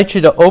I invite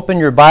you to open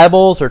your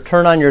Bibles or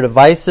turn on your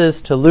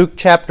devices to Luke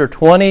chapter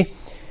 20.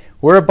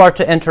 We're about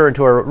to enter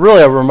into a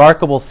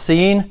remarkable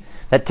scene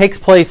that takes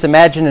place,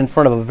 imagine, in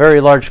front of a very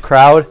large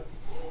crowd.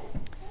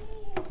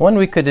 One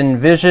we could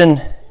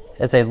envision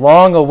as a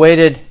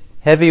long-awaited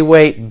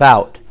heavyweight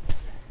bout.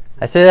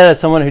 I say that as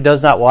someone who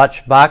does not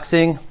watch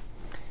boxing.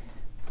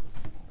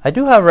 I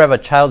do, however, have a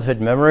childhood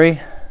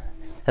memory.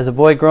 As a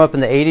boy growing up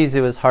in the 80s,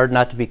 it was hard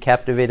not to be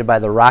captivated by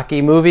the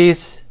Rocky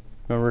movies.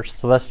 Remember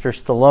Sylvester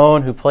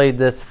Stallone, who played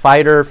this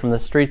fighter from the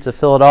streets of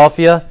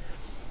Philadelphia?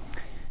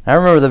 I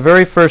remember the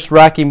very first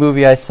Rocky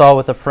movie I saw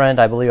with a friend.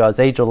 I believe I was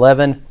age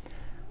 11.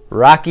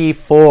 Rocky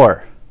IV.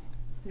 Who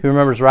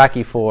remembers Rocky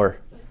IV?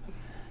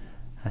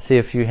 I see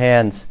a few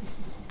hands.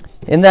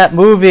 In that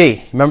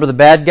movie, remember the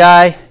bad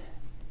guy?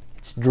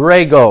 It's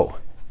Drago.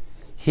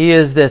 He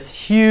is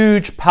this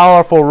huge,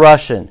 powerful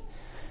Russian.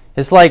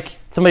 It's like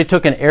somebody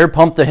took an air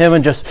pump to him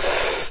and just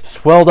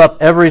swelled up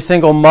every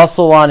single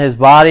muscle on his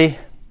body.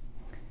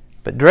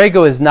 But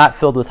Drago is not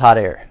filled with hot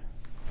air.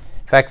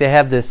 In fact, they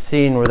have this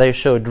scene where they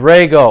show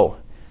Drago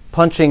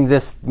punching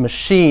this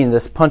machine,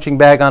 this punching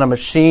bag on a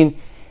machine,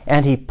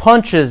 and he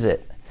punches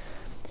it.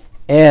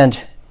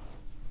 And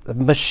the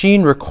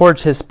machine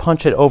records his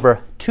punch at over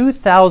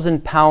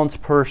 2,000 pounds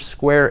per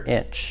square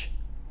inch.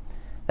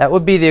 That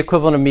would be the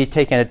equivalent of me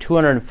taking a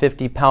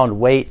 250-pound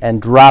weight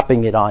and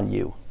dropping it on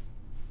you.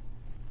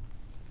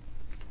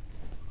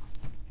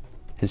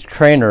 His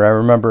trainer, I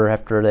remember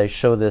after they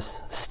show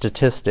this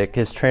statistic,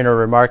 his trainer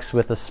remarks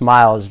with a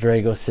smile as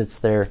Drago sits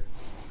there,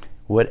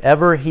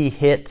 "Whatever he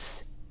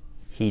hits,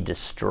 he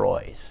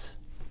destroys."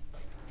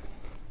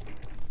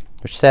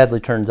 Which sadly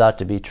turns out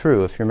to be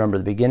true if you remember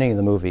the beginning of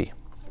the movie.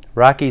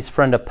 Rocky's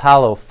friend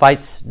Apollo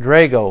fights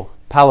Drago.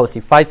 He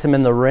fights him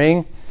in the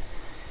ring,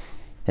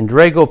 and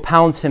Drago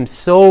pounds him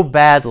so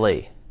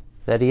badly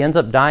that he ends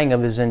up dying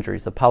of his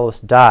injuries. Apollo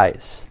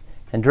dies.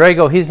 And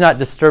Drago, he's not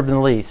disturbed in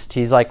the least.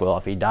 He's like, well,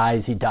 if he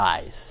dies, he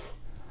dies.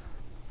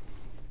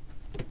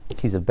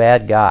 He's a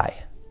bad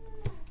guy.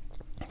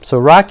 So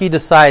Rocky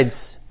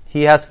decides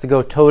he has to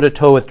go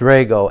toe-to-toe with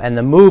Drago. And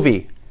the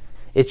movie,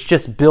 it's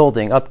just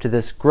building up to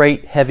this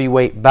great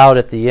heavyweight bout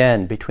at the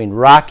end between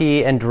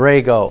Rocky and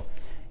Drago.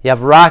 You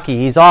have Rocky,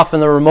 he's off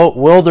in the remote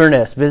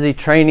wilderness, busy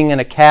training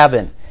in a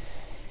cabin.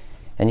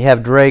 And you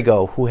have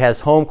Drago, who has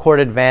home court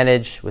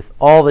advantage with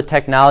all the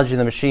technology,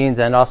 the machines,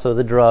 and also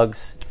the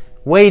drugs,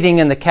 waiting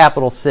in the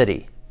capital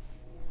city.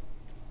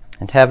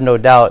 And have no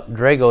doubt,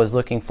 Drago is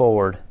looking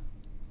forward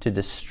to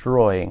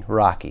destroying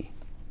Rocky.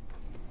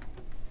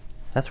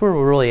 That's where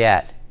we're really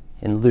at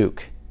in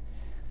Luke.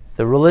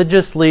 The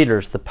religious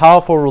leaders, the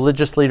powerful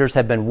religious leaders,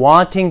 have been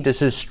wanting to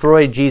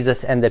destroy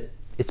Jesus, and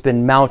it's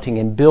been mounting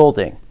and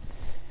building.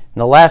 In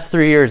the last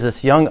 3 years,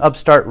 this young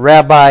upstart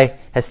rabbi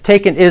has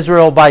taken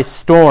Israel by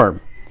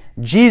storm.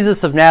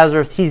 Jesus of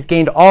Nazareth, he's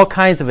gained all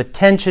kinds of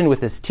attention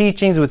with his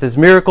teachings, with his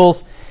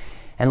miracles.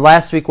 And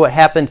last week, what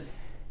happened?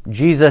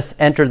 Jesus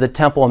entered the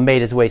temple and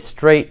made his way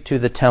straight to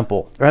the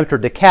temple. Or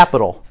entered the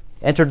capital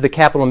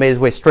and made his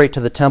way straight to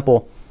the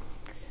temple.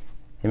 You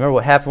remember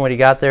what happened when he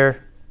got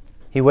there?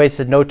 He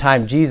wasted no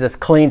time. Jesus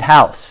cleaned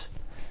house.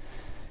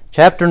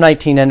 Chapter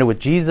 19 ended with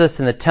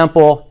Jesus in the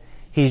temple.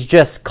 He's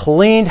just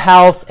cleaned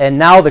house, and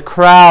now the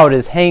crowd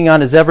is hanging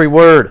on his every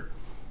word.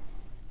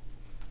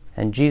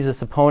 And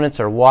Jesus'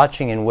 opponents are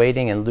watching and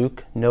waiting, and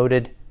Luke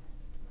noted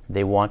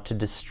they want to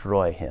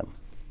destroy him.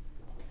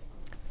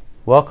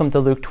 Welcome to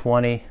Luke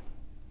 20.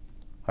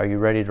 Are you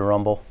ready to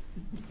rumble?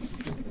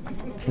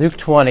 Luke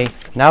 20.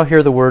 Now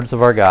hear the words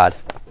of our God.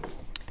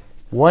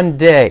 One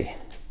day,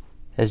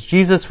 as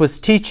Jesus was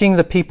teaching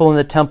the people in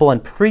the temple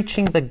and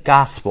preaching the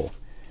gospel,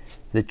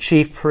 the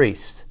chief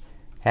priests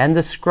and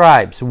the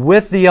scribes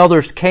with the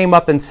elders came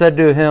up and said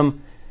to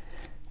him,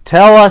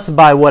 "Tell us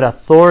by what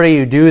authority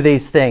you do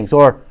these things,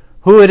 or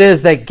who it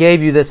is that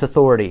gave you this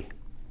authority."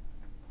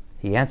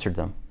 He answered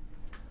them,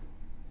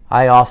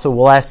 "I also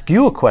will ask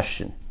you a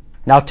question.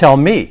 Now tell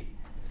me,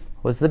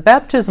 was the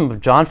baptism of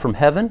John from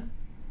heaven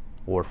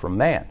or from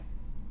man?"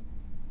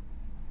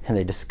 And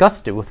they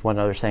discussed it with one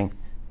another, saying,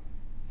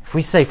 "If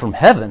we say from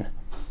heaven,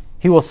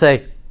 he will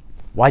say,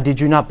 'Why did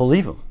you not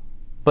believe him?'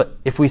 But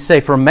if we say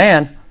from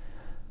man,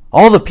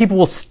 all the people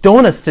will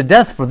stone us to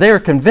death, for they are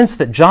convinced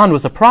that John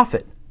was a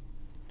prophet."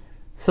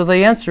 So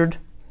they answered,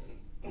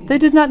 they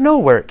did not know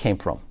where it came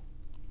from.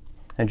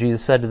 And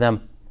Jesus said to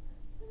them,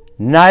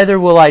 "Neither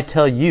will I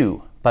tell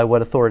you by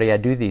what authority I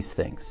do these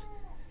things."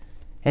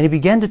 And he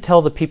began to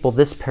tell the people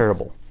this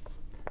parable.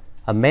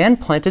 A man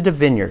planted a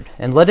vineyard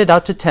and let it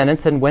out to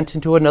tenants and went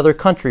into another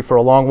country for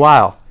a long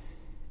while.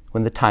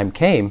 When the time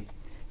came,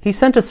 he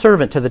sent a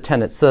servant to the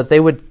tenants so that they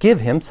would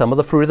give him some of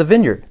the fruit of the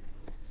vineyard.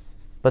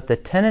 But the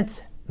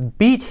tenants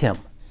beat him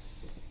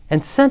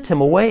and sent him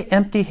away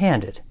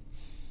empty-handed.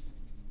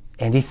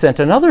 And he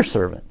sent another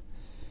servant.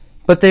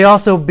 But they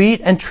also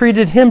beat and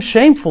treated him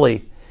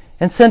shamefully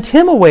and sent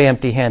him away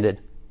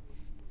empty-handed.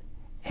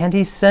 And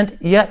he sent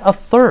yet a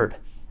third.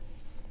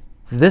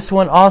 This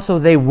one also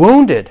they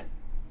wounded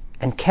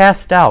and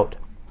cast out.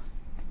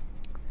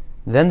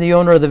 Then the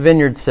owner of the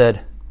vineyard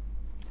said,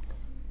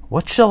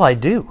 What shall I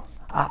do?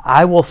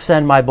 I will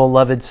send my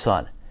beloved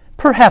son.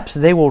 Perhaps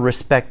they will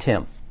respect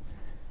him.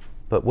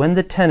 But when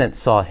the tenants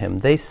saw him,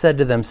 they said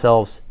to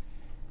themselves,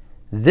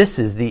 This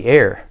is the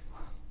heir.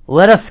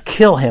 Let us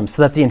kill him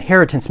so that the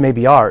inheritance may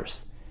be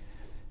ours.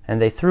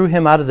 And they threw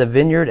him out of the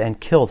vineyard and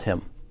killed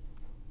him.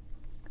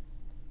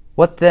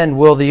 What then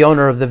will the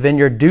owner of the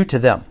vineyard do to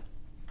them?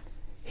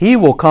 He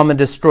will come and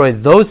destroy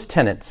those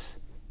tenants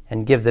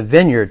and give the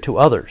vineyard to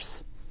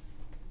others.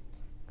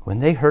 When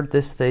they heard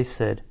this, they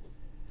said,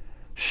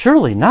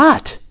 Surely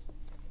not.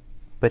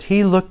 But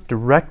he looked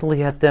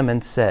directly at them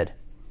and said,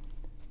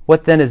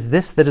 What then is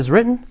this that is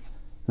written?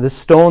 The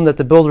stone that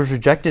the builders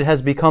rejected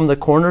has become the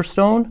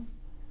cornerstone?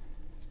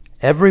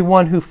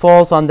 Everyone who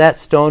falls on that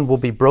stone will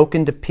be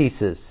broken to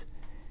pieces,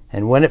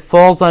 and when it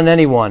falls on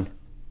anyone,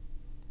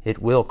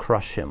 it will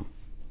crush him.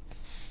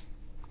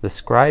 The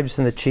scribes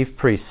and the chief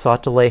priests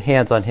sought to lay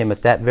hands on him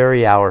at that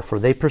very hour, for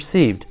they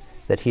perceived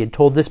that he had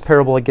told this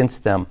parable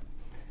against them,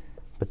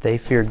 but they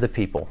feared the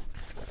people.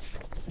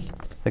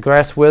 The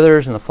grass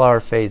withers and the flower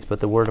fades, but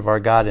the word of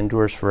our God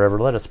endures forever.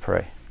 Let us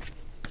pray.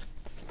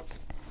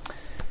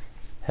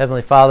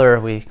 Heavenly Father,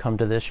 we come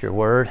to this, your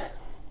word.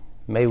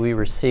 May we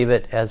receive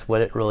it as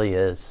what it really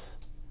is,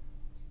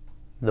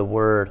 the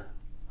word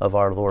of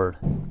our Lord.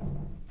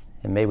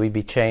 And may we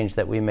be changed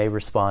that we may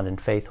respond in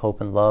faith,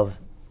 hope, and love,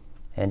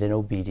 and in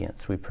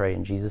obedience. We pray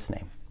in Jesus'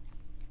 name.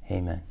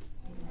 Amen.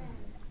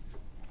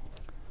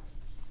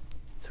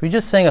 So we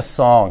just sang a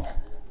song.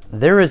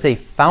 There is a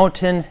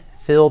fountain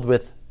filled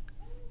with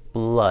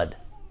blood.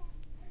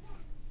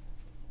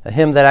 A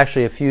hymn that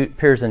actually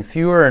appears in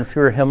fewer and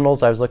fewer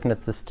hymnals. I was looking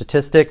at the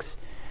statistics.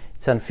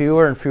 It's on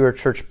fewer and fewer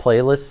church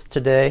playlists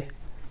today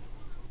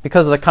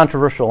because of the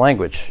controversial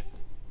language.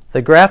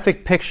 The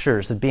graphic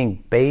pictures of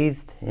being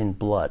bathed in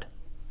blood.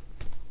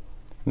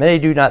 Many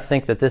do not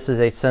think that this is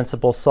a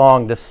sensible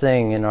song to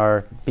sing in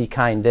our Be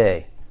Kind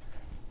Day.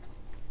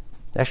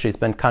 Actually, it's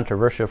been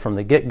controversial from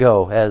the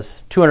get-go,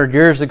 as 200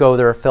 years ago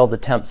there were failed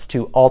attempts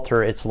to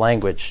alter its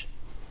language.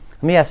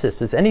 Let me ask this.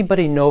 Does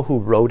anybody know who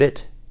wrote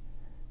it?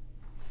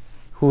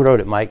 Who wrote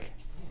it, Mike?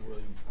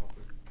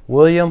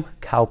 William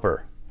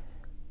Cowper.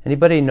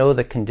 Anybody know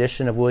the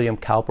condition of William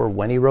Cowper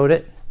when he wrote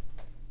it?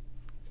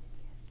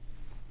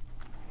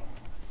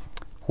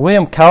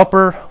 William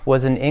Cowper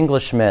was an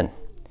Englishman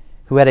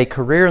who had a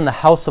career in the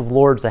House of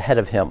Lords ahead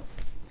of him,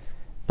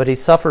 but he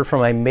suffered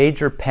from a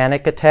major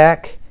panic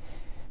attack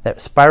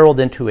that spiraled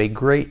into a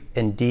great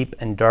and deep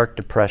and dark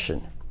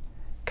depression.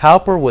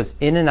 Cowper was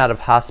in and out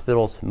of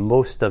hospitals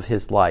most of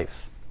his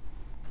life.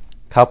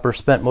 Cowper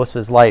spent most of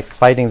his life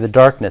fighting the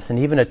darkness and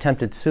even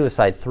attempted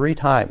suicide 3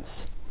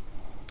 times.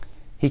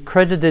 He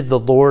credited the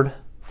Lord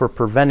for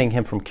preventing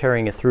him from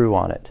carrying it through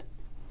on it.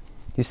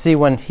 You see,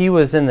 when he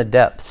was in the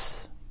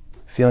depths,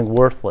 feeling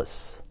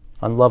worthless,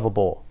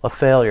 unlovable, a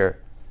failure,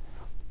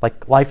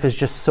 like life is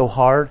just so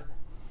hard,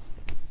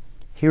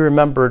 he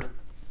remembered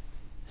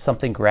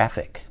something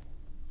graphic,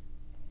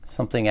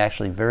 something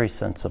actually very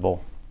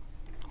sensible.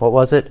 What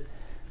was it?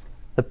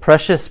 The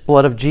precious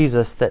blood of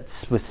Jesus that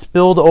was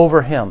spilled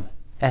over him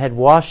and had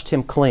washed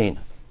him clean.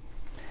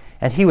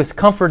 And he was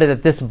comforted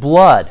that this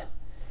blood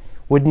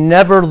would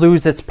never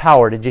lose its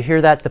power. Did you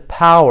hear that? The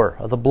power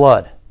of the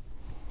blood.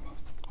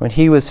 When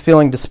he was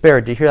feeling despair,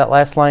 did you hear that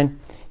last line?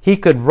 He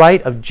could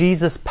write of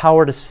Jesus'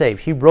 power to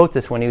save. He wrote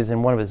this when he was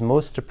in one of his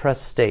most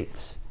depressed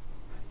states.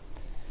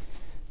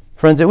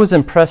 Friends, it was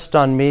impressed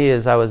on me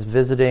as I was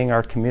visiting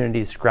our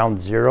community's Ground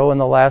Zero in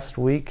the last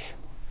week.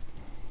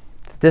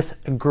 This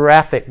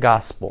graphic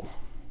gospel,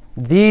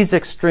 these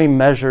extreme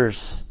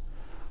measures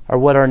are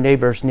what our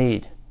neighbors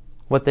need,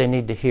 what they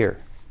need to hear.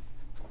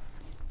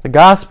 The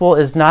gospel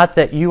is not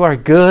that you are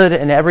good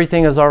and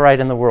everything is all right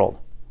in the world.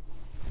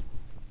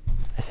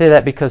 I say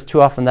that because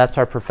too often that's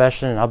our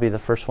profession, and I'll be the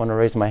first one to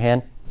raise my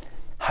hand.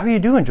 How are you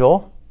doing,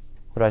 Joel?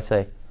 What do I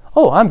say?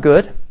 Oh, I'm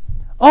good.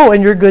 Oh,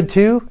 and you're good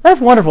too? That's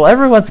wonderful.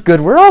 Everyone's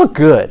good. We're all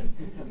good.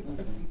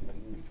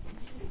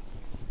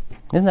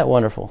 Isn't that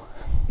wonderful?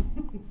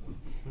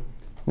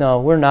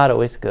 No, we're not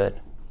always good.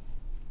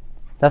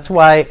 That's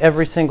why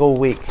every single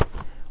week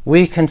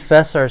we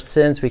confess our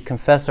sins, we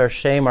confess our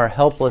shame, our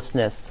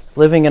helplessness,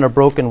 living in a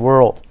broken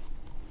world.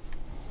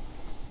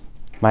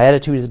 My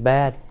attitude is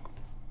bad.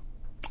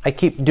 I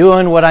keep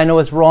doing what I know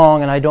is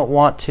wrong and I don't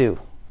want to.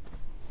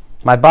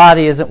 My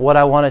body isn't what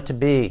I want it to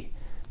be.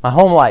 My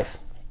home life,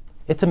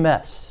 it's a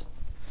mess.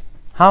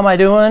 How am I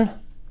doing?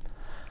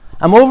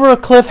 I'm over a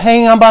cliff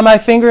hanging on by my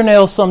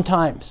fingernails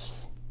sometimes.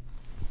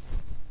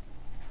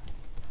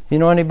 You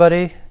know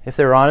anybody, if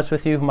they're honest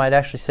with you, who might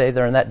actually say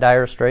they're in that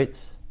dire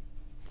straits?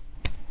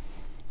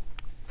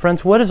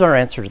 Friends, what is our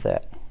answer to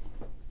that?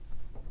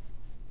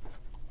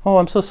 Oh,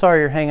 I'm so sorry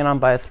you're hanging on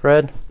by a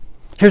thread.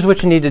 Here's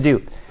what you need to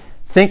do.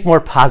 Think more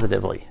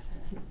positively.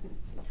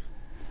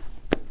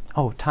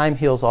 Oh, time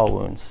heals all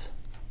wounds.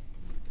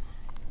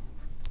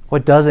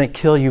 What doesn't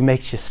kill you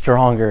makes you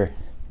stronger.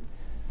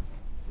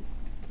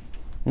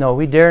 No,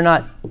 we dare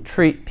not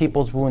treat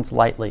people's wounds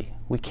lightly.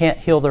 We can't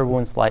heal their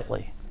wounds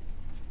lightly.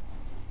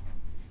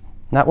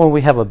 Not when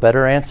we have a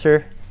better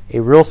answer,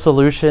 a real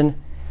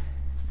solution,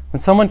 When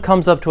someone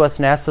comes up to us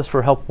and asks us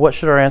for help, what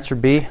should our answer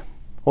be?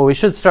 Well, we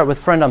should start with,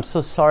 friend, I'm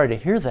so sorry to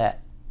hear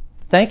that.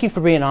 Thank you for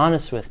being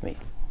honest with me.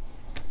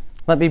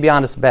 Let me be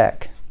honest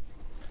back.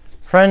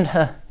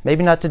 Friend,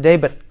 maybe not today,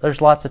 but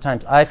there's lots of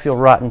times I feel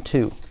rotten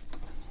too.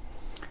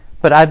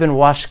 But I've been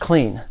washed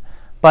clean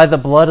by the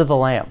blood of the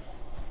Lamb.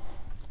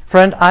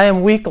 Friend, I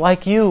am weak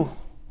like you,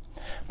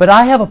 but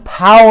I have a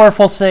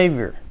powerful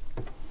Savior.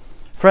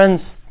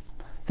 Friends,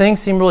 things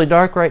seem really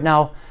dark right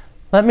now.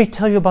 Let me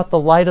tell you about the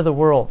light of the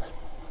world.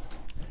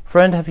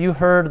 Friend, have you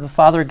heard of the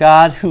Father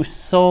God who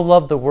so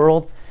loved the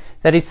world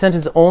that he sent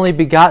his only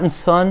begotten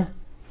Son,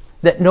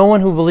 that no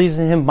one who believes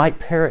in him might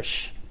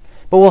perish,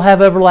 but will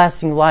have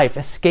everlasting life,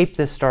 escape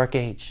this dark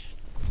age?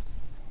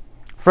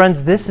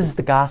 Friends, this is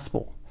the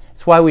gospel.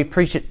 It's why we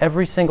preach it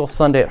every single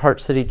Sunday at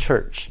Heart City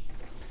Church.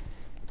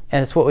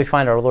 And it's what we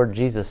find our Lord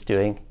Jesus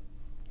doing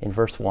in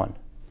verse 1.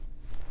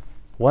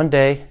 One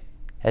day,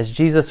 as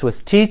Jesus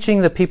was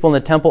teaching the people in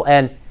the temple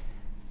and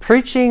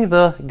preaching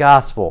the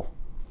gospel,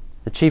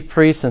 the chief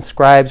priests and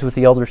scribes with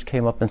the elders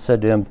came up and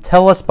said to him,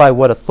 "Tell us by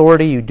what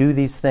authority you do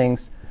these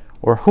things,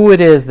 or who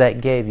it is that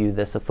gave you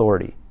this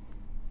authority."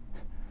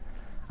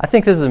 I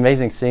think this is an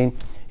amazing scene.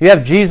 You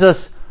have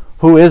Jesus,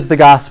 who is the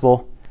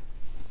gospel,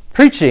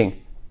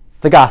 preaching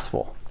the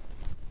gospel.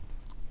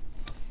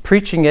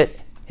 Preaching it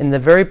in the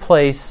very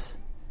place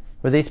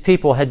where these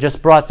people had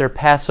just brought their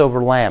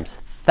Passover lambs,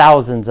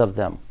 thousands of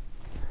them,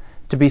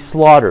 to be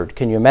slaughtered.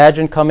 Can you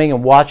imagine coming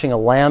and watching a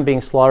lamb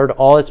being slaughtered,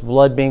 all its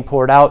blood being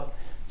poured out,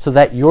 so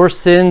that your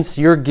sins,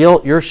 your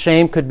guilt, your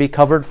shame could be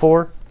covered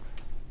for?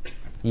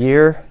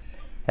 Year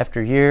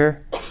after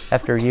year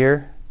after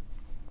year.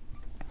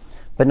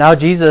 But now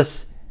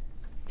Jesus,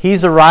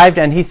 he's arrived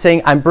and he's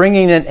saying, I'm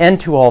bringing an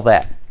end to all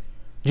that.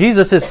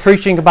 Jesus is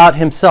preaching about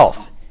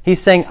himself. He's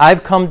saying,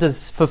 I've come to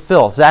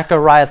fulfill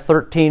Zechariah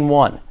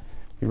 13:1.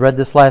 We read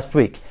this last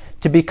week.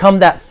 To become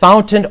that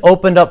fountain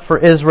opened up for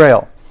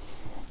Israel.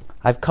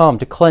 I've come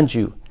to cleanse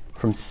you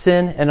from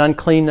sin and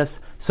uncleanness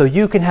so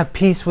you can have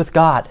peace with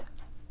God.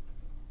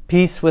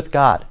 Peace with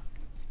God.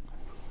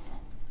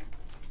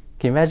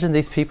 Can you imagine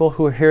these people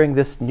who are hearing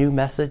this new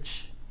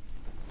message?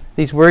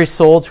 These weary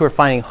souls who are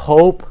finding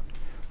hope,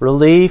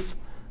 relief,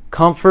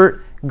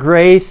 comfort,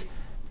 grace,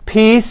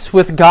 peace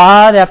with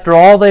God after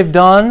all they've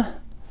done.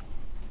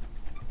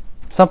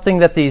 Something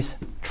that these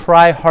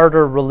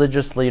try-harder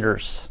religious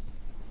leaders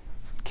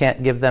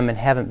can't give them and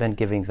haven't been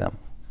giving them.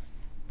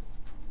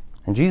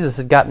 And Jesus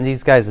had gotten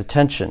these guys'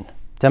 attention,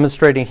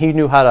 demonstrating he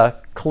knew how to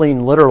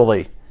clean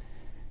literally.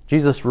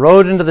 Jesus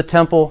rode into the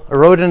temple, or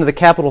rode into the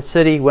capital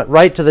city, went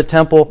right to the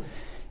temple,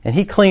 and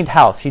he cleaned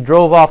house. He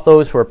drove off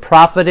those who were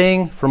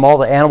profiting from all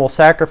the animal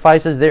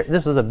sacrifices.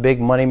 This is a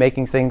big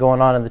money-making thing going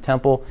on in the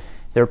temple.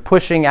 They're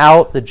pushing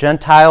out the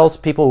Gentiles,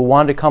 people who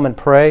wanted to come and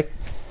pray.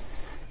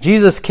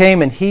 Jesus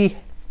came and he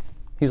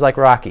was like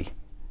Rocky.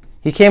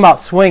 He came out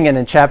swinging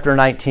in chapter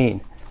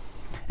 19.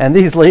 And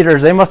these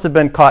leaders, they must have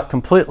been caught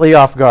completely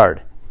off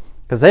guard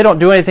because they don't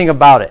do anything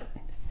about it.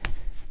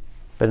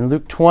 But in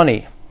Luke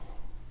 20,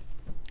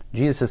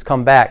 Jesus has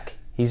come back.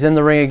 He's in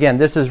the ring again.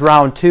 This is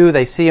round 2.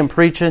 They see him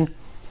preaching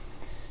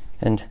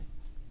and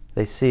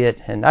they see it.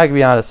 And I can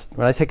be honest,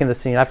 when I take in the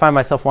scene, I find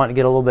myself wanting to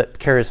get a little bit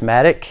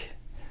charismatic.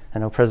 I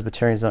know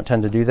Presbyterians don't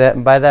tend to do that.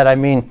 And by that I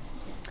mean,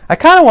 I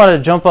kind of wanted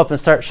to jump up and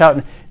start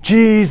shouting,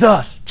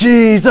 Jesus,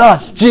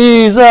 Jesus,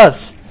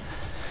 Jesus.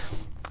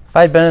 If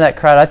I'd been in that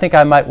crowd, I think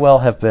I might well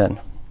have been.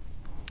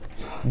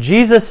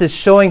 Jesus is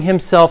showing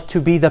himself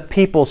to be the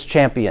people's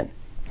champion.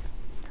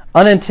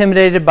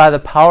 Unintimidated by the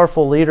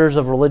powerful leaders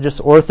of religious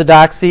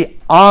orthodoxy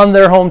on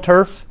their home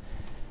turf,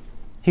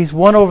 he's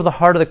won over the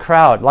heart of the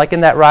crowd, like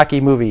in that Rocky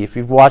movie, if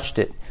you've watched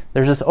it.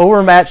 There's this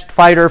overmatched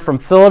fighter from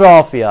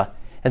Philadelphia,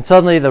 and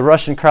suddenly the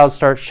Russian crowd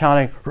starts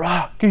shouting,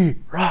 Rocky,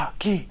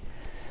 Rocky.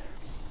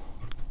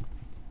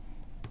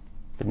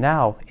 But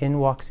now, in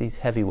walks these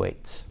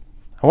heavyweights.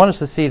 I want us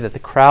to see that the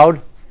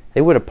crowd,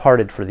 they would have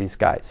parted for these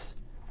guys.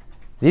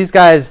 These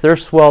guys, they're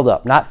swelled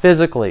up, not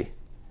physically.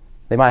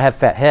 They might have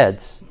fat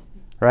heads,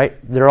 right?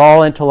 They're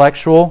all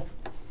intellectual.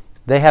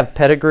 They have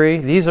pedigree.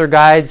 These are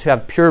guys who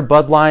have pure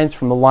bloodlines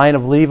from the line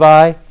of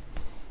Levi.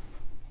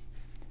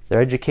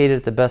 They're educated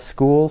at the best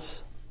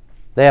schools.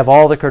 They have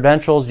all the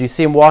credentials. You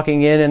see them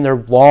walking in their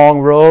long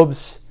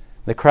robes.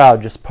 The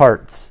crowd just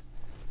parts.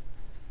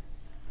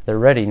 They're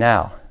ready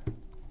now.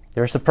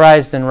 They're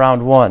surprised in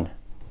round 1.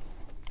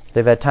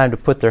 They've had time to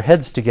put their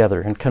heads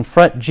together and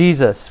confront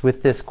Jesus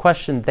with this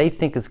question they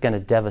think is going to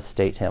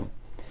devastate him.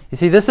 You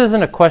see, this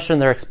isn't a question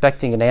they're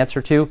expecting an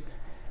answer to.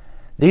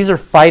 These are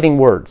fighting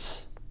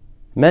words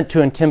meant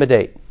to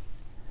intimidate.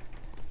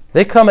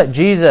 They come at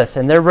Jesus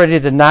and they're ready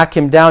to knock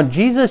him down.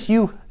 Jesus,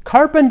 you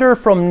carpenter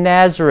from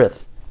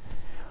Nazareth,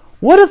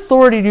 what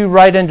authority do you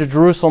ride into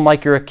Jerusalem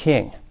like you're a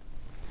king?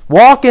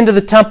 Walk into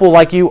the temple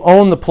like you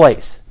own the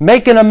place,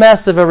 making a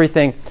mess of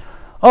everything.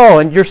 Oh,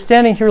 and you're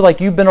standing here like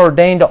you've been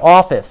ordained to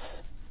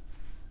office.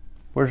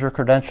 Where's your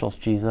credentials,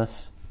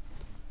 Jesus?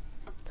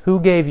 Who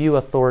gave you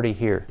authority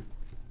here?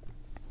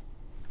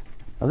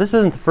 Now, this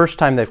isn't the first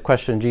time they've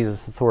questioned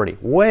Jesus' authority.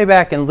 Way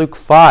back in Luke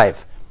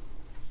 5,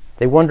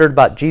 They wondered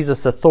about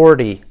Jesus'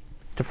 authority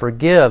to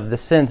forgive the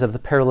sins of the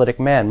paralytic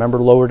man. Remember,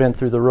 lowered in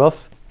through the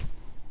roof?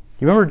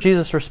 You remember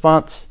Jesus'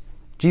 response?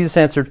 Jesus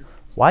answered,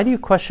 "Why do you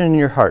question in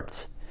your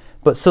hearts?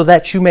 But so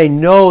that you may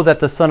know that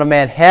the Son of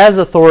Man has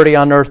authority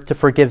on earth to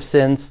forgive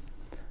sins,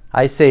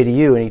 I say to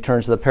you," and he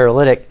turns to the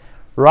paralytic,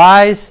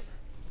 "Rise,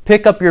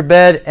 pick up your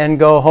bed, and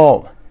go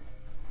home."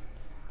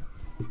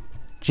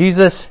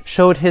 Jesus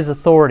showed his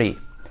authority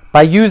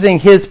by using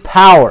his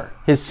power,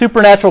 his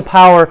supernatural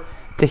power,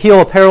 to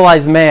heal a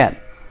paralyzed man,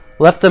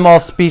 left them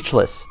all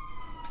speechless.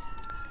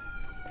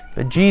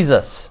 But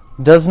Jesus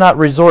does not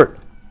resort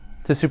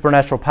to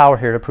supernatural power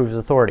here to prove his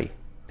authority.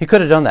 He could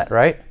have done that,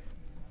 right?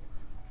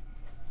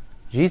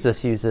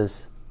 Jesus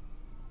uses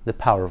the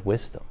power of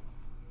wisdom.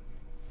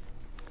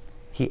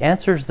 He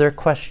answers their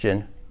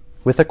question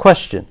with a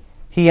question.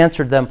 He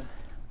answered them,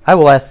 "I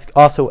will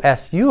also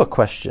ask you a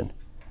question.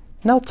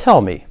 Now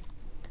tell me,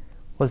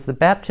 was the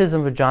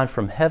baptism of John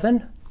from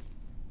heaven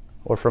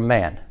or from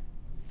man?"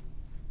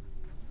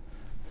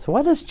 So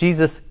why does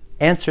Jesus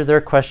answer their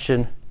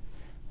question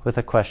with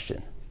a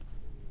question?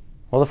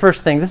 Well, the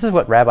first thing, this is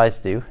what rabbis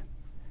do.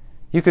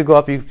 You could go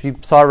up, if you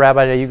saw a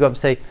rabbi today, you go up and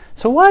say,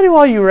 "So why do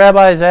all you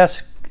rabbis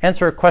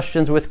answer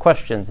questions with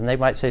questions?" And they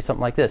might say something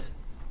like this: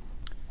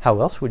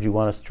 "How else would you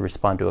want us to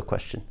respond to a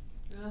question?"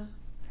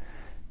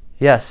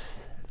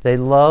 Yes, they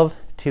love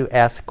to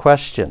ask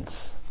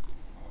questions.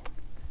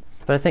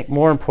 But I think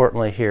more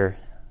importantly here,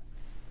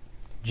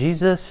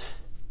 Jesus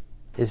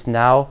is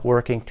now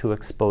working to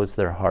expose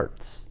their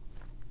hearts.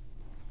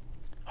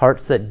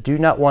 Hearts that do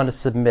not want to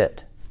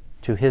submit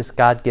to his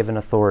God-given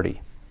authority. Do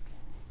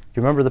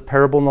you remember the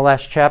parable in the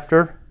last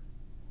chapter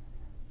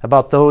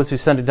about those who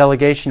send a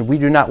delegation, "We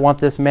do not want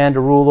this man to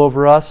rule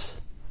over us"?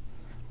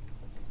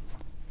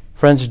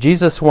 Friends,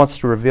 Jesus wants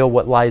to reveal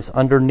what lies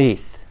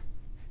underneath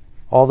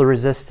all the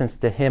resistance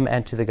to him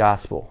and to the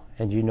gospel.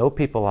 And you know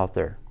people out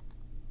there.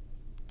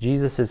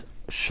 Jesus is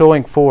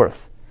showing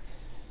forth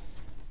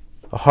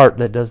a heart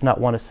that does not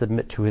want to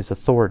submit to his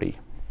authority.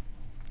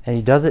 And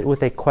he does it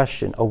with a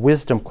question, a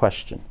wisdom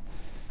question.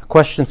 A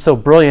question so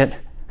brilliant,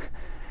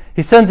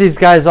 he sends these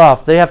guys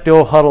off. They have to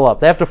go huddle up.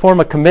 They have to form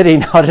a committee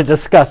now to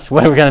discuss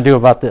what are we going to do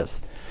about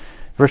this.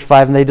 Verse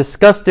 5, "And they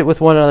discussed it with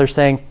one another,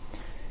 saying,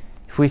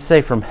 if we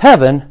say from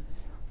heaven,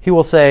 he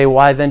will say,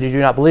 why then did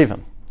you not believe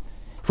him?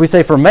 If we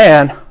say from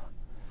man,"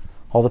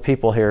 all the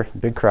people here,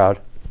 big crowd,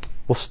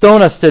 "will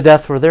stone us to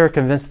death, for they're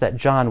convinced that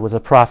John was a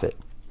prophet."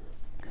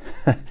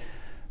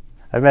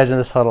 I imagine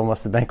this huddle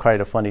must have been quite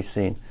a funny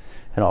scene,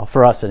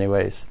 for us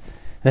anyways.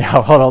 They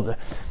all huddled.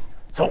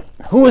 "So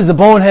who was the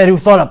bonehead who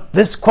thought up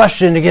this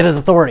question to get his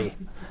authority?"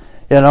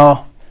 It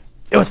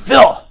was Phil.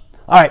 All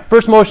right,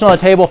 first motion on the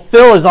table,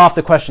 Phil is off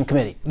the question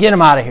committee. Get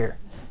him out of here.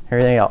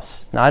 Everything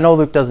else. Now, I know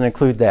Luke doesn't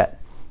include that,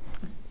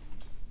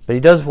 but he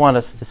does want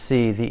us to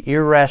see the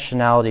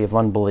irrationality of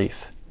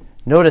unbelief.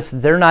 Notice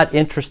they're not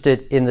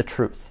interested in the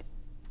truth.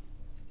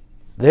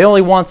 They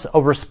only want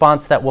a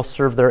response that will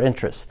serve their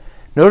interests.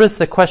 Notice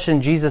the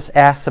question Jesus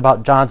asks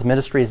about John's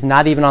ministry is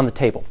not even on the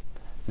table.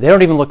 They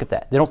don't even look at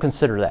that. They don't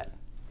consider that.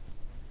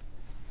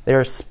 They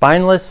are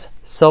spineless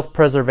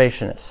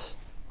self-preservationists.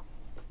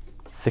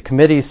 The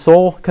committee's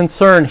sole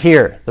concern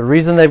here, the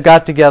reason they've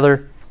got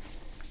together,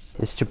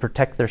 is to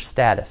protect their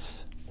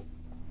status.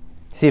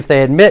 See, if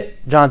they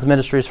admit John's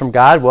ministry is from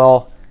God,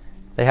 well,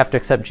 they have to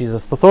accept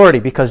Jesus' authority,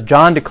 because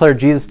John declared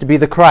Jesus to be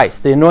the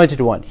Christ, the anointed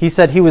one. He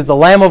said he was the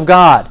Lamb of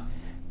God,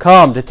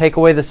 come to take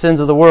away the sins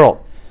of the world.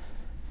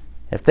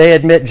 If they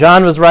admit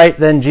John was right,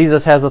 then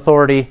Jesus has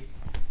authority,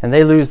 and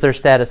they lose their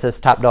status as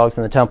top dogs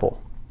in the temple.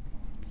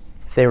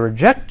 If they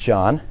reject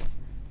John,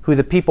 who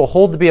the people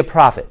hold to be a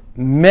prophet,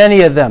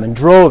 many of them in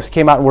droves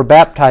came out and were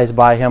baptized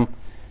by him,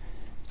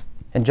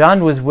 and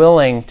John was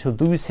willing to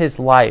lose his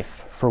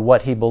life for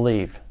what he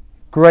believed.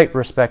 Great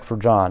respect for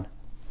John.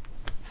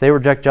 If they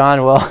reject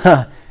John,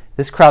 well,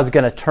 this crowd's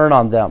going to turn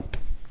on them.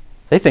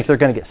 They think they're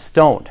going to get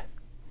stoned.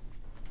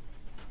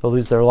 They'll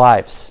lose their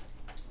lives.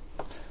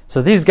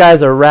 So these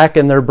guys are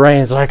racking their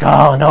brains like,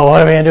 oh no,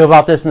 what are we going to do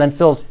about this? And then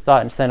Phil's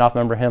thought, and sent off,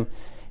 remember him?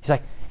 He's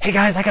like, hey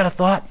guys, I got a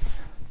thought.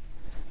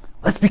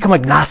 Let's become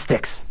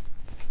agnostics.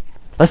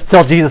 Let's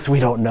tell Jesus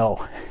we don't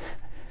know.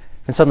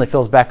 And suddenly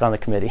Phil's back on the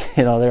committee.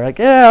 They're like,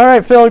 yeah, all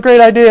right, Phil,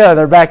 great idea. And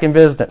they're back in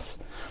business.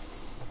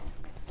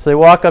 So they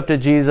walk up to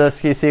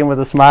Jesus. You see him with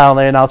a smile, and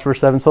they announce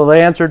verse 7. So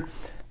they answered,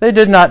 they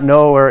did not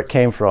know where it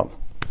came from.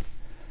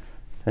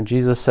 And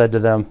Jesus said to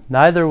them,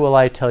 neither will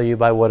I tell you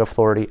by what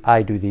authority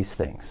I do these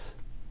things.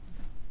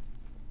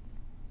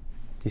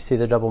 Do you see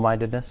the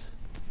double-mindedness?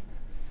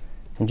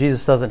 And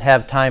Jesus doesn't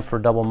have time for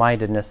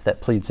double-mindedness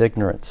that pleads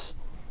ignorance.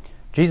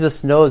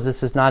 Jesus knows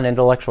this is not an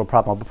intellectual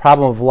problem, a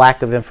problem of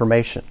lack of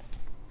information.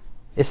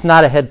 It's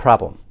not a head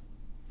problem.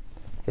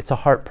 It's a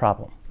heart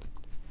problem.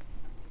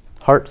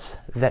 Hearts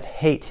that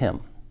hate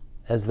him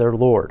as their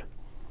Lord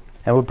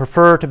and would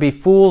prefer to be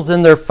fools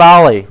in their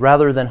folly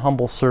rather than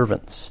humble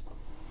servants.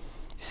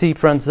 See,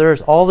 friends, there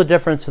is all the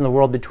difference in the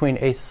world between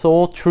a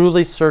soul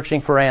truly searching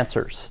for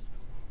answers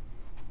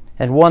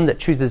and one that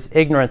chooses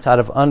ignorance out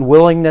of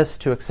unwillingness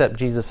to accept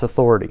Jesus'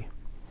 authority.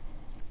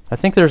 I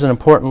think there's an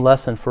important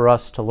lesson for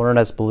us to learn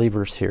as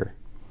believers here.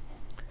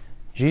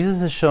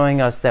 Jesus is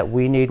showing us that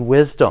we need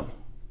wisdom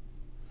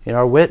in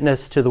our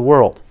witness to the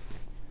world.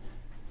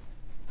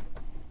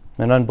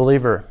 An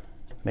unbeliever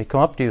may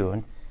come up to you,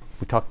 and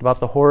we talked about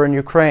the horror in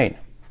Ukraine,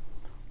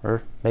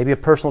 or maybe a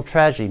personal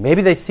tragedy.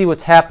 Maybe they see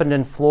what's happened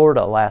in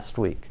Florida last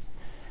week,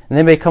 and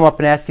they may come up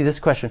and ask you this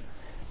question: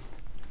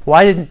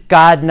 why did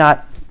God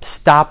not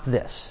stop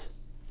this?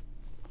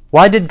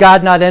 Why did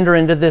God not enter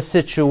into this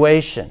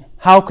situation?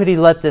 How could he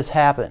let this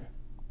happen?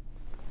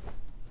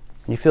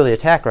 You feel the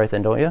attack right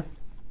then, don't you?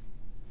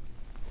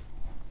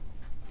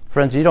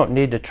 Friends, you don't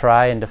need to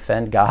try and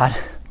defend God.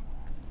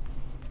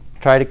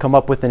 Try to come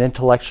up with an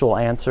intellectual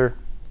answer.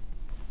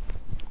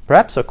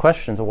 Perhaps a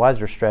question is a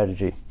wiser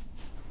strategy.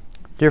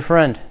 Dear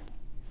friend,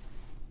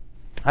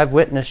 I've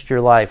witnessed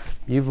your life.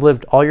 You've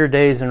lived all your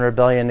days in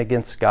rebellion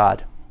against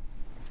God.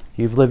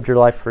 You've lived your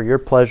life for your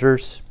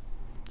pleasures.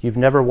 You've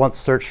never once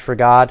searched for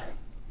God.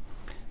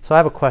 So I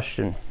have a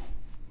question.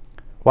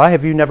 Why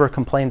have you never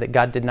complained that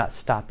God did not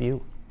stop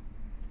you?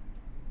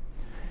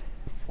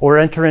 Or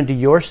enter into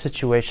your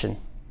situation?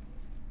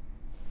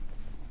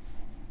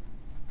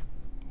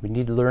 We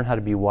need to learn how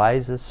to be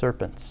wise as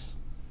serpents.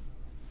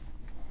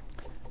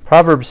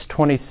 Proverbs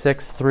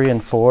 26, 3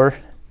 and 4.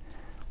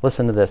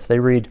 Listen to this. They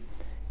read,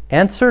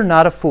 "Answer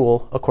not a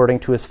fool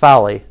according to his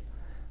folly,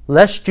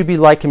 lest you be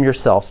like him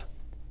yourself.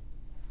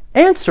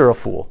 Answer a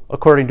fool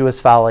according to his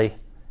folly,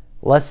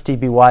 lest he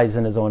be wise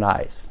in his own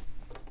eyes."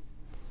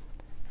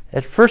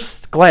 At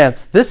first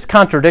glance, this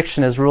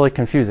contradiction is really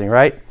confusing,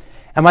 right?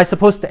 Am I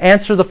supposed to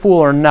answer the fool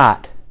or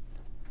not?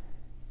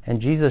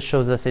 And Jesus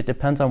shows us it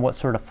depends on what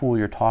sort of fool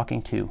you're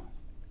talking to.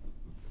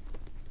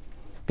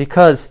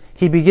 Because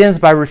he begins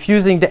by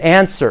refusing to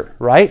answer,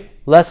 right?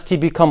 Lest he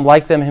become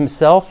like them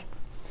himself.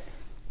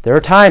 There are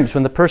times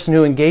when the person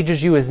who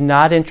engages you is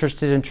not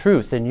interested in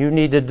truth, and you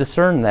need to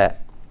discern that.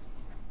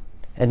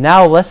 And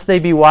now, lest they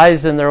be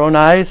wise in their own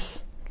eyes,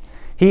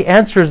 he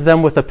answers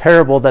them with a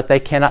parable that they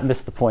cannot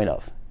miss the point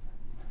of.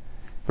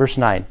 Verse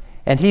 9,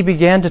 "And he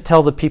began to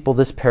tell the people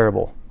this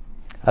parable.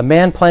 A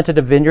man planted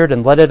a vineyard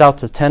and let it out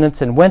to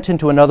tenants and went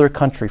into another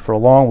country for a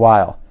long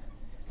while.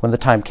 When the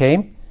time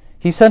came,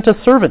 he sent a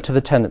servant to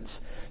the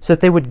tenants so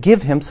that they would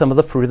give him some of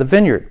the fruit of the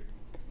vineyard.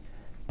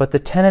 But the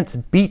tenants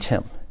beat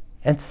him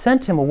and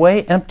sent him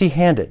away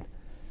empty-handed.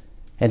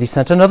 And he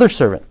sent another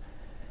servant.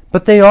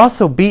 But they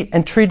also beat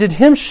and treated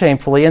him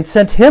shamefully and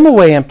sent him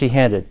away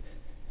empty-handed.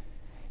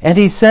 And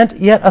he sent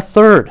yet a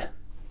third.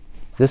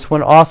 This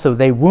one also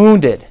they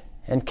wounded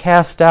and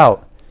cast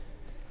out.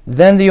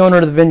 Then the owner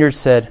of the vineyard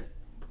said,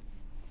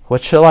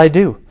 'What shall I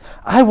do?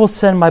 I will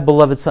send my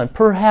beloved son.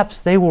 Perhaps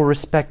they will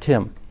respect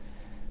him.'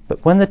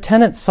 But when the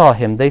tenants saw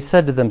him, they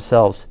said to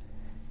themselves,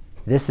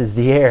 'This is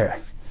the heir.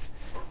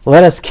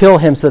 Let us kill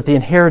him so that the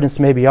inheritance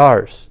may be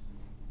ours.'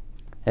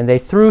 And they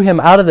threw him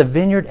out of the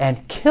vineyard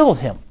and killed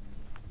him.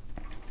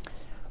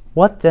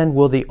 What then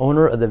will the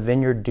owner of the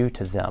vineyard do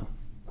to them?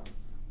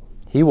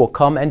 He will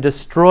come and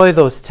destroy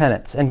those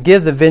tenants and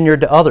give the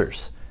vineyard to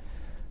others."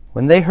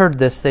 When they heard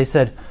this, they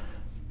said,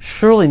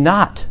 "Surely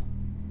not."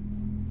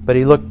 But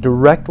he looked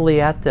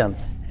directly at them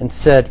and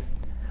said,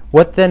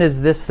 "What then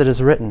is this that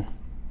is written?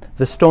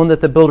 The stone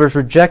that the builders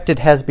rejected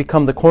has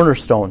become the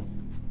cornerstone.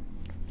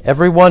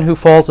 Everyone who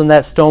falls on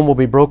that stone will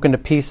be broken to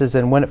pieces,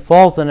 and when it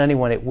falls on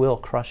anyone, it will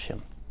crush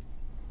him."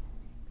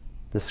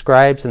 The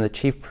scribes and the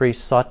chief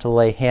priests sought to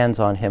lay hands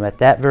on him at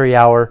that very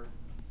hour.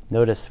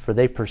 Notice, for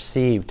they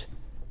perceived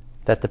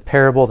that the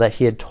parable that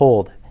he had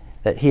told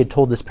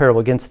this parable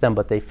against them,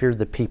 but they feared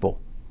the people.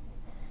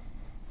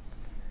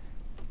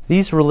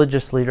 These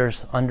religious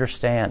leaders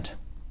understand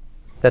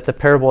that the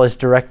parable is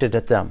directed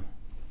at them.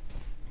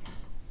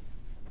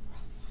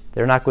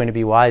 They're not going to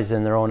be wise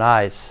in their own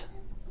eyes.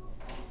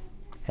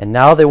 And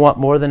now they want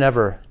more than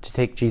ever to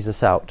take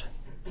Jesus out.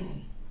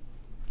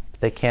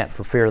 But they can't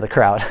for fear of the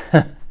crowd.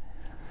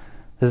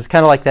 This is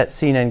kind of like that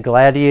scene in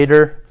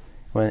Gladiator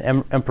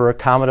when Emperor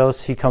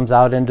Commodus, he comes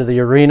out into the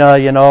arena,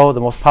 the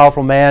most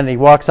powerful man, and he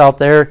walks out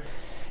there,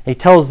 and he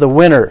tells the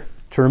winner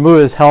to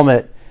remove his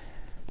helmet.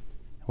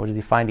 What does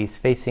he find? He's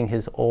facing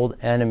his old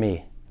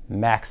enemy,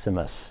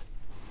 Maximus.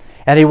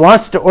 And he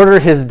wants to order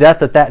his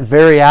death at that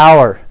very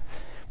hour.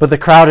 But the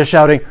crowd is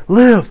shouting,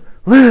 "Live,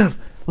 live,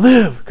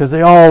 live," because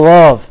they all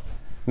love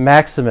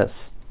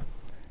Maximus.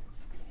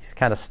 He's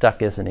kind of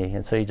stuck, isn't he?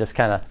 And so he just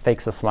kind of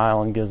fakes a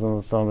smile and gives them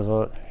the thumbs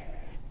up.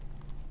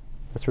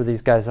 That's where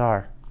these guys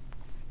are.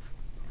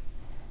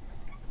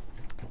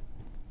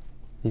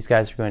 These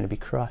guys are going to be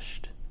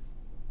crushed.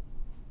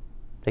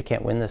 They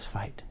can't win this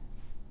fight.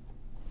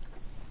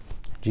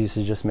 Jesus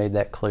has just made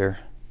that clear.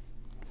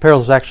 The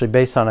parable is actually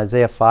based on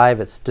Isaiah 5.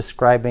 It's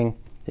describing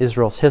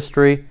Israel's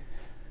history.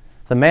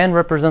 The man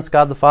represents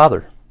God the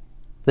Father.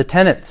 The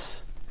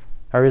tenants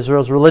are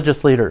Israel's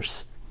religious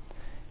leaders.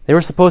 They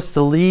were supposed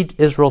to lead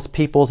Israel's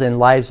peoples in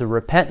lives of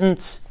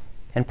repentance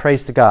and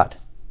praise to God.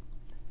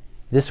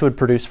 This would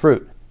produce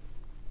fruit.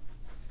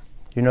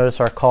 You notice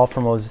our call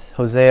from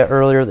Hosea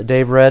earlier that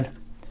Dave read?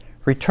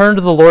 "Return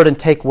to the Lord and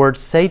take word.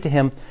 Say to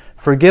him,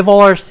 Forgive all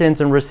our sins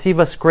and receive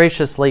us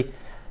graciously,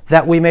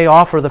 that we may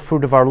offer the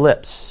fruit of our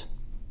lips.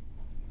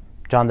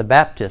 John the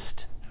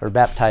Baptist, or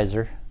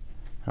baptizer,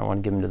 I don't want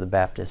to give him to the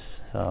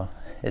Baptists, so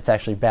it's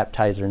actually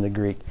baptizer in the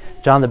Greek.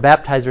 John the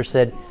Baptizer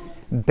said,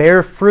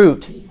 bear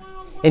fruit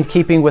in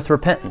keeping with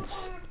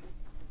repentance.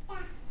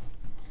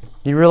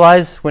 Do you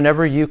realize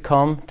whenever you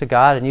come to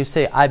God and you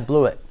say, I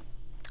blew it,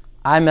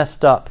 I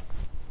messed up,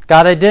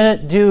 God, I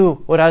didn't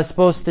do what I was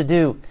supposed to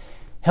do,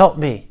 help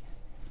me,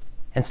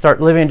 and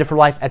start living a different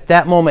life, at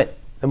that moment,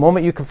 the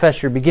moment you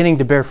confess, you're beginning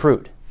to bear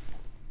fruit.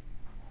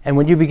 And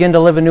when you begin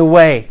to live a new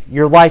way,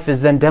 your life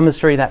is then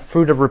demonstrating that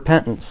fruit of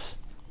repentance.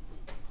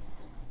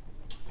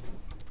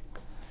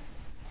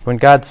 When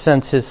God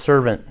sends his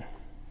servant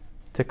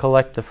to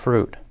collect the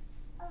fruit,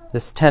 the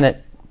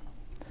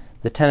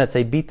tenants,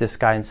 they beat this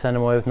guy and sent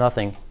him away with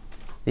nothing.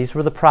 These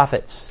were the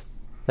prophets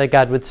that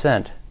God would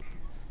send.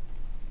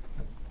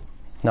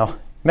 Now,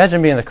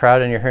 imagine being in the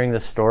crowd and you're hearing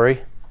this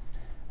story.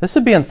 This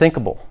would be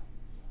unthinkable.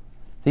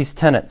 These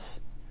tenants,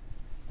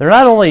 they're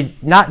not only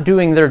not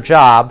doing their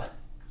job,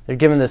 they're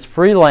given this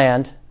free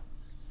land,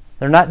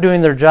 they're not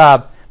doing their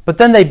job, but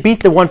then they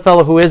beat the one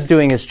fellow who is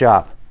doing his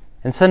job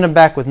and send him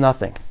back with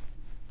nothing.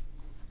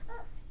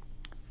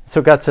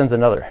 So God sends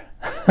another.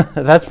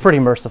 That's pretty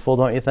merciful,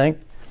 don't you think?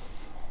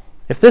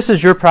 If this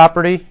is your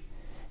property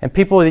and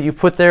people that you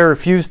put there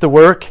refuse to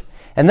work,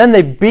 and then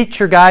they beat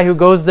your guy who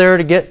goes there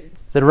to get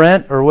the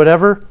rent or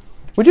whatever,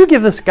 would you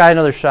give this guy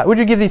another shot? Would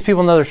you give these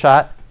people another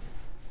shot?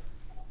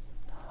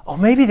 Oh,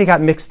 maybe they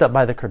got mixed up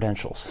by the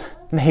credentials.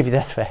 Maybe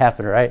that's what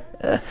happened, right?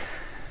 And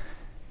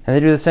they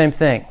do the same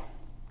thing.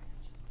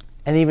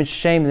 And they even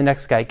shame the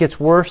next guy. It gets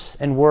worse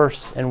and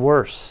worse and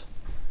worse.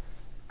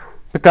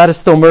 But God is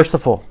still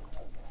merciful.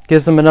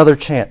 Gives them another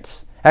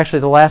chance. Actually,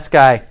 the last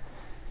guy,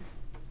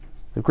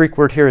 the Greek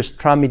word here is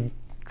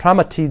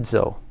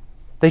traumatizo.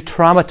 They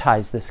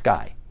traumatized this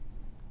guy.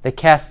 They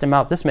cast him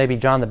out. This may be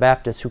John the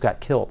Baptist who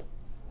got killed.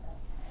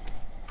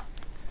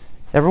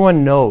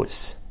 Everyone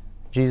knows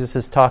Jesus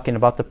is talking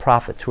about the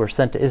prophets who were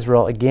sent to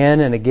Israel again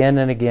and again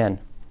and again.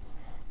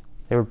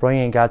 They were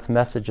bringing God's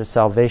message of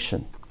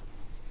salvation.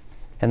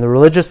 And the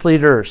religious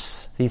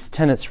leaders, these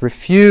tenants,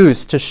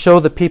 refused to show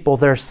the people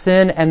their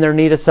sin and their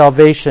need of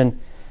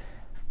salvation.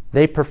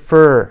 They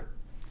prefer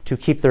to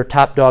keep their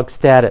top dog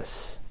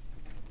status.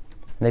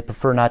 And they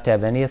prefer not to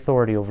have any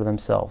authority over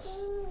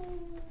themselves.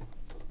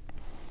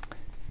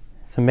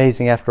 It's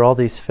amazing, after all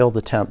these failed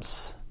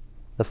attempts,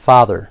 the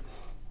Father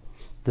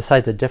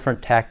decides a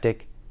different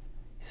tactic.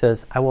 He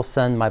says, I will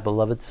send my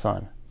beloved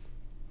Son.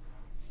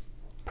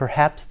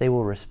 Perhaps they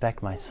will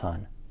respect my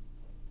Son.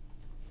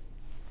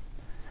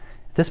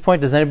 At this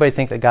point, does anybody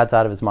think that God's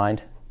out of his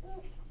mind?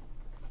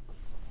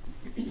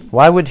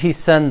 Why would he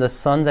send the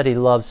Son that he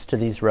loves to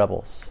these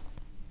rebels?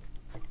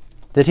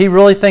 Did he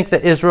really think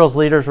that Israel's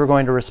leaders were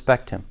going to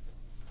respect him?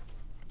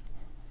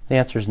 The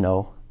answer is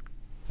no.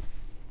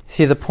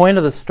 See, the point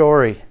of the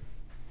story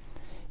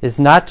is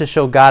not to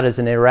show God as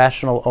an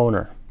irrational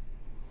owner,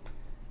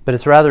 but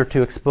it's rather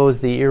to expose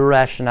the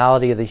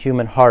irrationality of the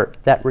human heart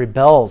that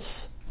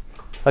rebels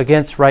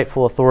against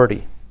rightful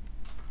authority,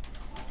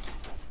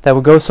 that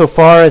would go so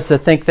far as to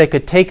think they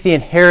could take the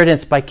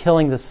inheritance by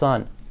killing the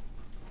Son.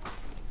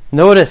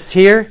 Notice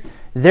here,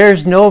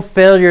 there's no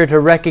failure to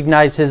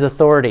recognize his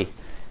authority.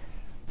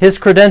 His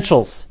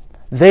credentials,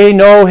 they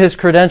know his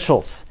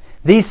credentials.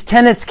 These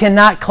tenants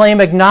cannot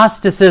claim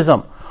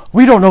agnosticism.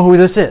 We don't know who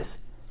this is.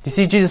 Do you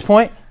see Jesus'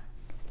 point?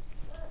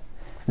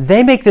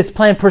 They make this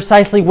plan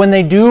precisely when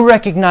they do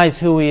recognize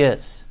who he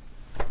is.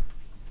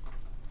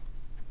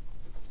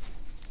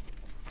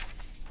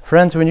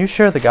 Friends, when you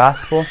share the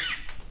gospel,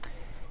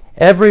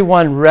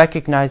 everyone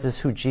recognizes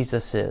who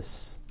Jesus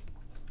is.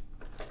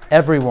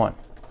 Everyone.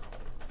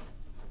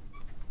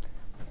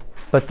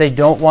 But they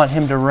don't want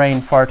him to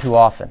reign far too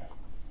often.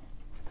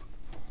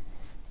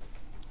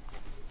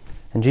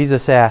 And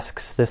Jesus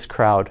asks this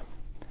crowd,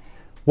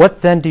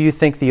 what then do you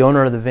think the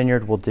owner of the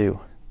vineyard will do?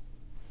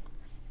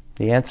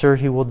 The answer,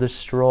 he will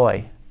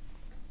destroy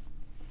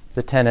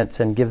the tenants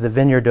and give the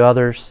vineyard to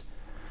others.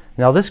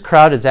 Now this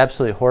crowd is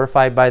absolutely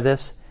horrified by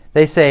this.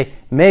 They say,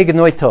 me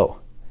genoito.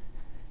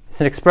 It's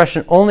an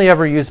expression only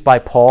ever used by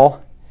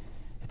Paul.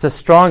 It's a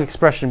strong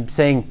expression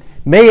saying,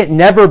 may it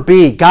never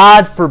be.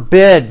 God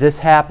forbid this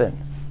happen.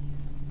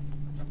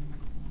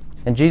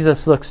 And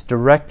Jesus looks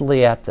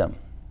directly at them.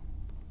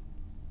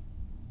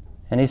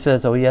 And he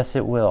says, oh yes,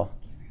 it will.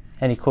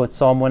 And he quotes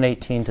Psalm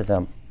 118 to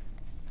them.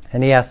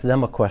 And he asks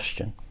them a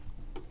question.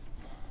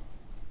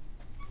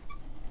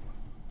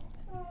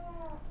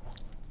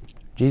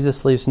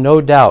 Jesus leaves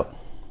no doubt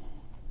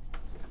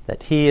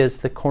that he is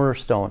the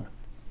cornerstone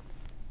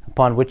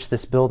upon which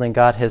this building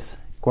God is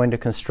going to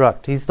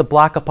construct. He's the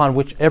block upon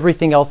which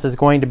everything else is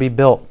going to be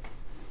built.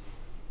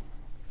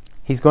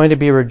 He's going to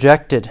be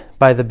rejected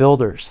by the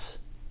builders.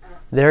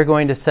 They're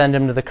going to send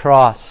him to the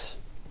cross.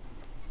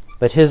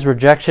 But his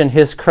rejection,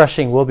 his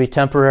crushing will be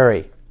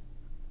temporary.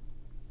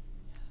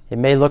 It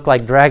may look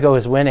like Drago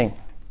is winning.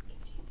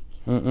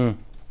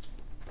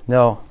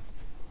 No.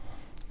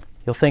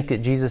 You'll think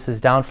that Jesus is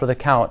down for the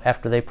count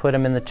after they put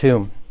him in the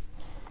tomb.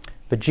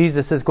 But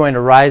Jesus is going to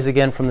rise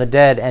again from the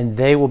dead, and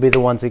they will be the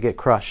ones that get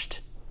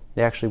crushed.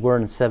 They actually were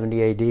in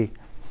 70 AD.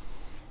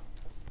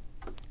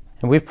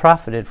 And we've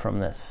profited from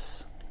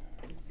this.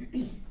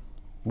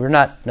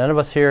 None of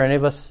us here, any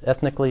of us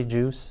ethnically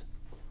Jews?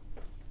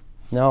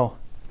 No.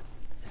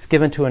 It's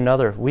given to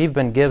another. We've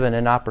been given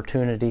an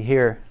opportunity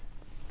here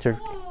to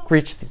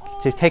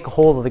take a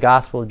hold of the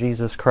gospel of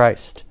Jesus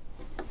Christ.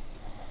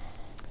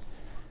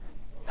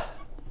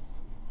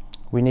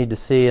 We need to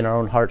see in our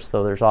own hearts,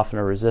 though, there's often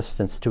a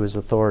resistance to his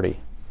authority.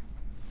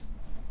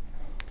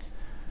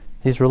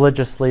 These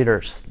religious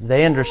leaders,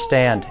 they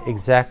understand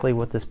exactly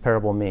what this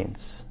parable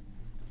means.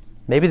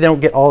 Maybe they don't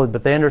get all of it,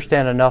 but they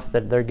understand enough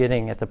that they're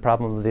getting at the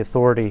problem of the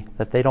authority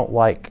that they don't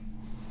like.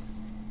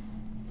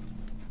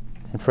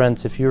 And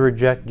friends, if you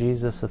reject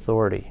Jesus'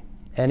 authority,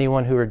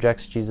 anyone who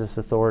rejects Jesus'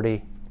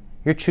 authority,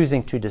 you're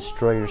choosing to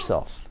destroy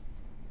yourself.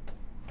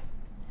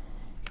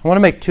 I want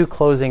to make two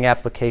closing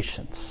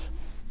applications.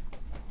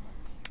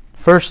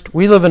 First,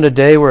 we live in a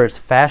day where it's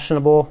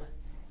fashionable,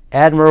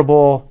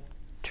 admirable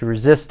to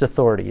resist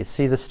authority. You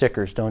see the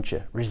stickers, don't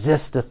you?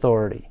 Resist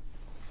authority.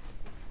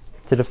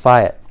 To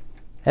defy it.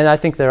 And I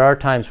think there are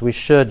times we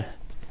should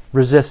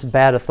resist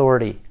bad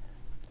authority,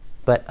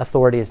 but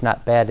authority is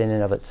not bad in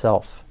and of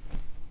itself.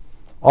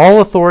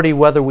 All authority,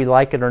 whether we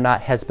like it or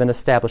not, has been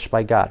established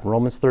by God.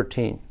 Romans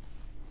 13.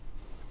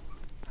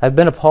 I've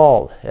been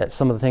appalled at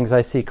some of the things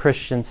I see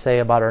Christians say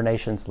about our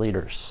nation's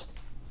leaders.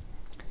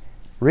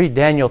 Read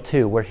Daniel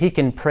 2, where he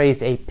can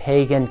praise a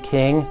pagan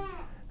king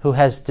who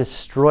has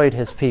destroyed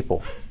his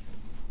people.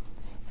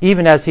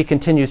 Even as he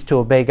continues to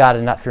obey God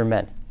and not fear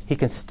men, he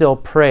can still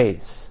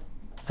praise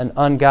an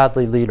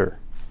ungodly leader.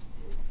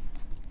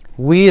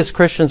 We as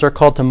Christians are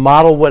called to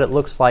model what it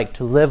looks like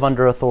to live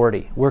under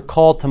authority. We're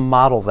called to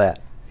model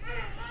that.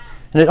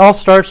 And it all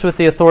starts with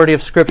the authority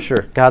of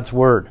Scripture, God's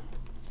Word.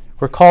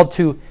 We're called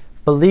to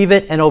believe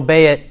it and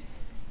obey it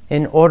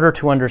in order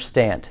to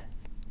understand,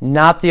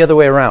 not the other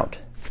way around.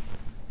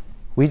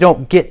 We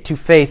don't get to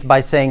faith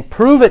by saying,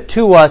 prove it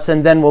to us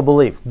and then we'll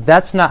believe.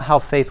 That's not how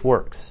faith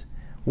works.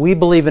 We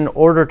believe in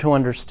order to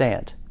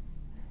understand.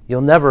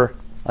 You'll never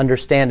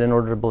understand in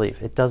order to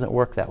believe. It doesn't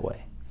work that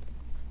way.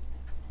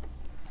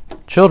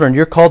 Children,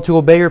 you're called to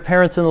obey your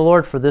parents in the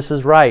Lord, for this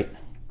is right.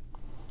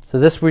 So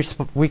this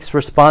week's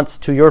response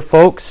to your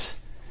folks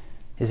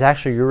is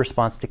actually your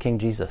response to King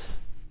Jesus.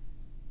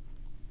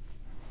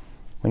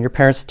 When your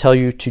parents tell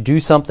you to do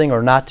something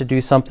or not to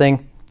do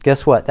something,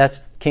 guess what?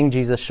 That's King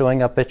Jesus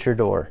showing up at your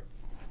door.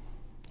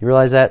 You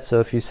realize that? So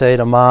if you say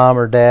to mom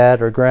or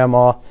dad or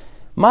grandma,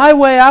 my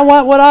way, I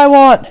want what I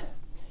want,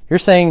 you're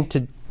saying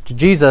to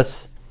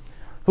Jesus,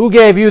 who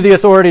gave you the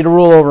authority to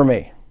rule over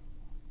me?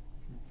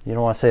 You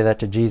don't want to say that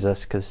to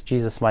Jesus, because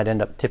Jesus might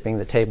end up tipping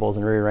the tables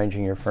and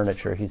rearranging your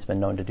furniture. He's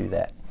been known to do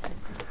that.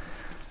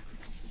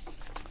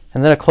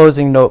 And then a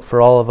closing note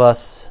for all of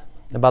us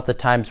about the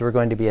times we're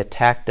going to be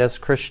attacked as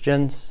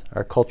Christians.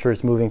 Our culture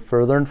is moving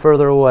further and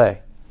further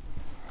away.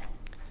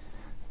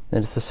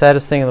 And it's the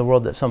saddest thing in the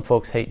world that some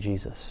folks hate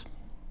Jesus.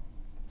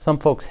 Some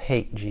folks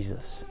hate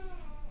Jesus.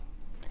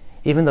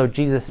 Even though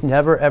Jesus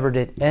never ever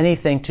did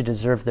anything to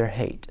deserve their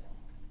hate.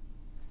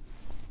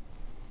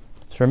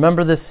 So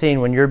remember this scene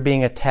when you're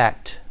being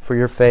attacked for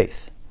your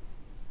faith.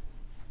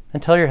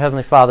 And tell your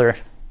Heavenly Father,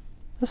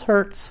 this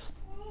hurts.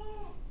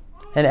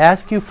 And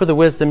ask you for the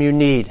wisdom you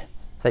need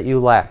that you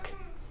lack.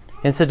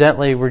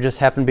 Incidentally, we just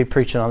happen to be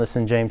preaching on this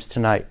in James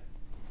tonight.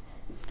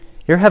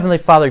 Your Heavenly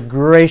Father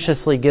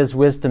graciously gives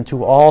wisdom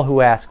to all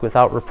who ask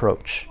without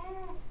reproach.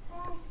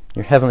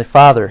 Your Heavenly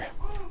Father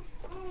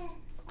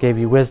gave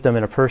you wisdom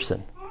in a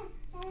person,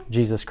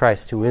 Jesus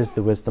Christ, who is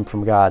the wisdom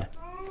from God.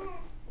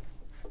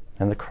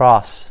 And the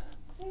cross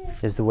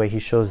is the way He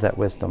shows that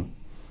wisdom.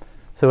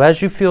 So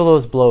as you feel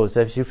those blows,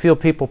 as you feel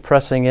people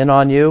pressing in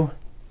on you,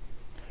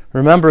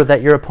 remember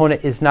that your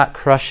opponent is not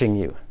crushing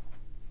you.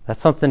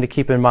 That's something to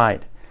keep in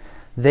mind.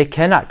 They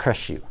cannot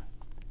crush you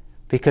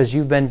because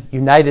you've been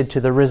united to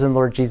the risen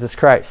Lord Jesus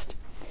Christ.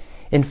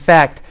 In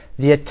fact,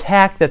 the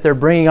attack that they're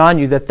bringing on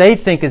you that they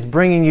think is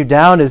bringing you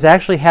down is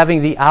actually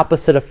having the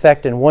opposite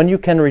effect, and one you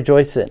can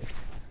rejoice in.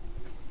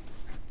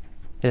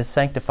 It is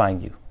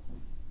sanctifying you,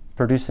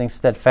 producing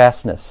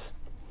steadfastness.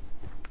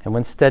 And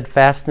when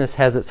steadfastness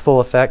has its full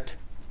effect,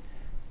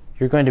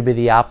 you're going to be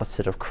the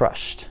opposite of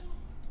crushed.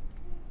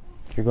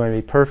 You're going to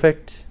be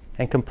perfect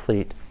and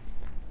complete,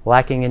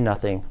 lacking in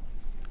nothing,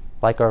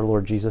 like our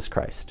Lord Jesus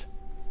Christ,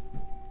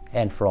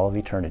 and for all of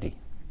eternity.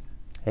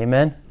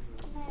 Amen?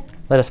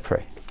 Let us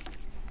pray.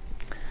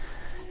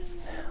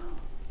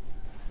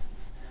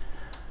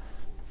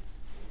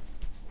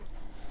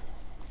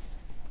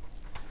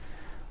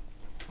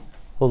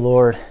 O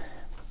Lord,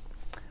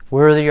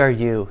 worthy are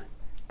you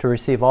to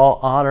receive all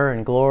honor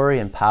and glory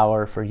and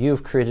power, for you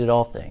have created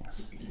all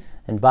things,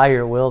 and by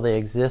your will they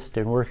exist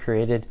and were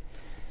created.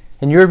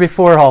 And you are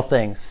before all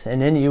things,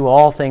 and in you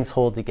all things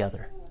hold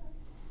together.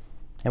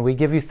 And we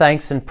give you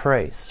thanks and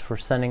praise for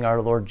sending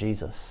our Lord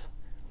Jesus,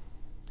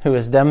 who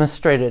has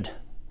demonstrated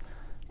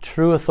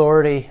true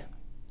authority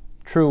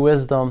true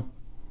wisdom,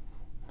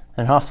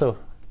 and also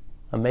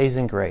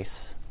amazing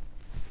grace.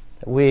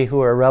 That we who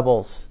are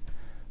rebels,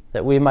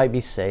 that we might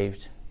be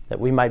saved, that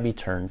we might be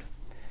turned.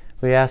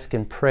 We ask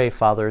and pray,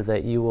 Father,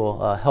 that you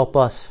will help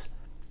us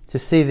to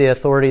see the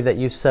authority that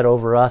you've set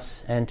over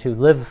us and to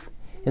live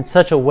in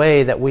such a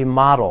way that we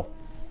model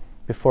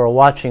before a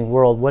watching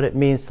world what it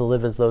means to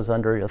live as those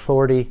under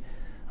authority,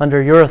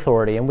 under your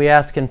authority. And we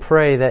ask and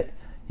pray that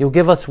you'll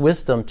give us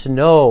wisdom to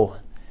know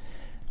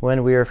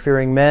when we are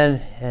fearing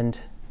men, and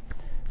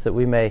so that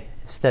we may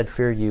instead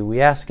fear you. We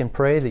ask and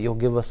pray that you'll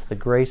give us the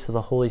grace of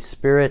the Holy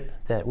Spirit,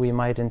 that we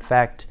might in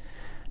fact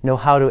know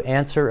how to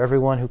answer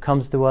everyone who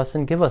comes to us,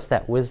 and give us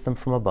that wisdom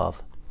from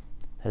above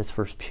that is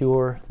first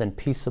pure, then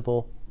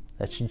peaceable,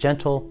 that's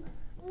gentle,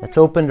 that's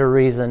open to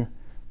reason,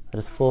 that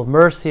is full of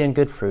mercy and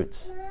good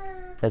fruits,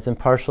 that's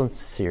impartial and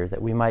sincere,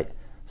 that we might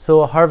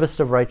sow a harvest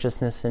of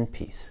righteousness and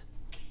peace.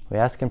 We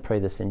ask and pray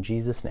this in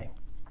Jesus' name.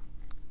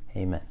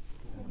 Amen.